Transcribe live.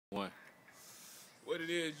One. What it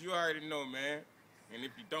is, you already know, man. And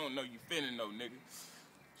if you don't know, you finna know, nigga.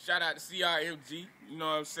 Shout out to Crmg, you know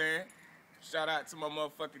what I'm saying? Shout out to my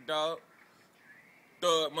motherfucking dog,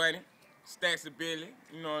 Thug Money, Stacks of Billy,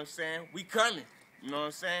 you know what I'm saying? We coming, you know what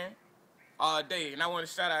I'm saying? All day. And I want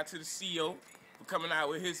to shout out to the CEO for coming out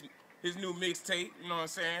with his new mixtape, you know what I'm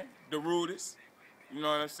saying? The Rudest, you know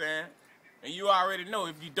what I'm saying? And you already know,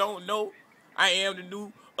 if you don't know, I am the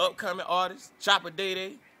new upcoming artist, Choppa Day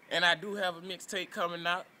Dae, and I do have a mixtape coming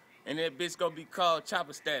out, and that bitch gonna be called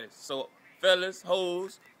Choppa Status. So, fellas,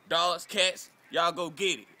 hoes, dogs, cats, y'all go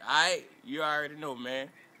get it, alright? You already know, man.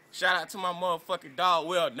 Shout out to my motherfucking dog,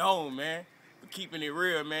 well known, man, for keeping it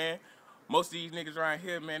real, man. Most of these niggas around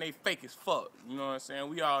here, man, they fake as fuck, you know what I'm saying?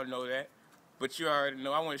 We all know that. But you already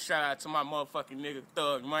know, I want to shout out to my motherfucking nigga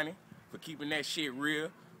Thug Money for keeping that shit real.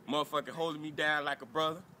 Motherfucking holding me down like a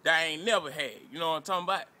brother that I ain't never had, you know what I'm talking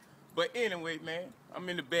about? But anyway, man, I'm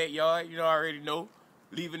in the backyard, you already know.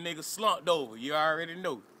 Leave a nigga slumped over, you already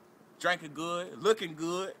know. Drinking good, looking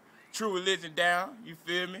good, True Religion down, you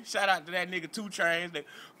feel me? Shout out to that nigga 2 Chainz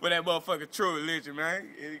for that motherfucking True Religion, man.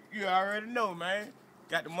 You already know, man.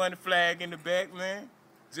 Got the money flag in the back, man.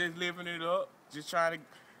 Just living it up, just trying to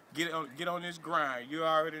get on this grind. You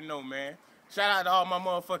already know, man. Shout out to all my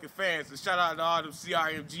motherfucking fans, and shout out to all them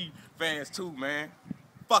Crmg fans too, man.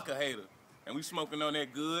 Fuck a hater. And we smoking on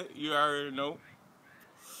that good, you already know.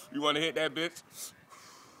 You wanna hit that bitch?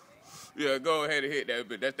 Yeah, go ahead and hit that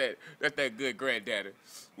bitch. That's that good granddaddy.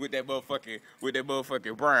 With that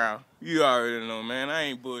motherfucking brown. You already know, man. I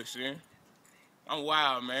ain't bullshitting. I'm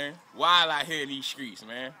wild, man. Wild out here in these streets,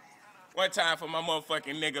 man. One time for my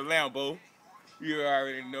motherfucking nigga Lambo. You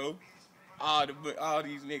already know. All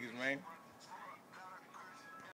these niggas, man.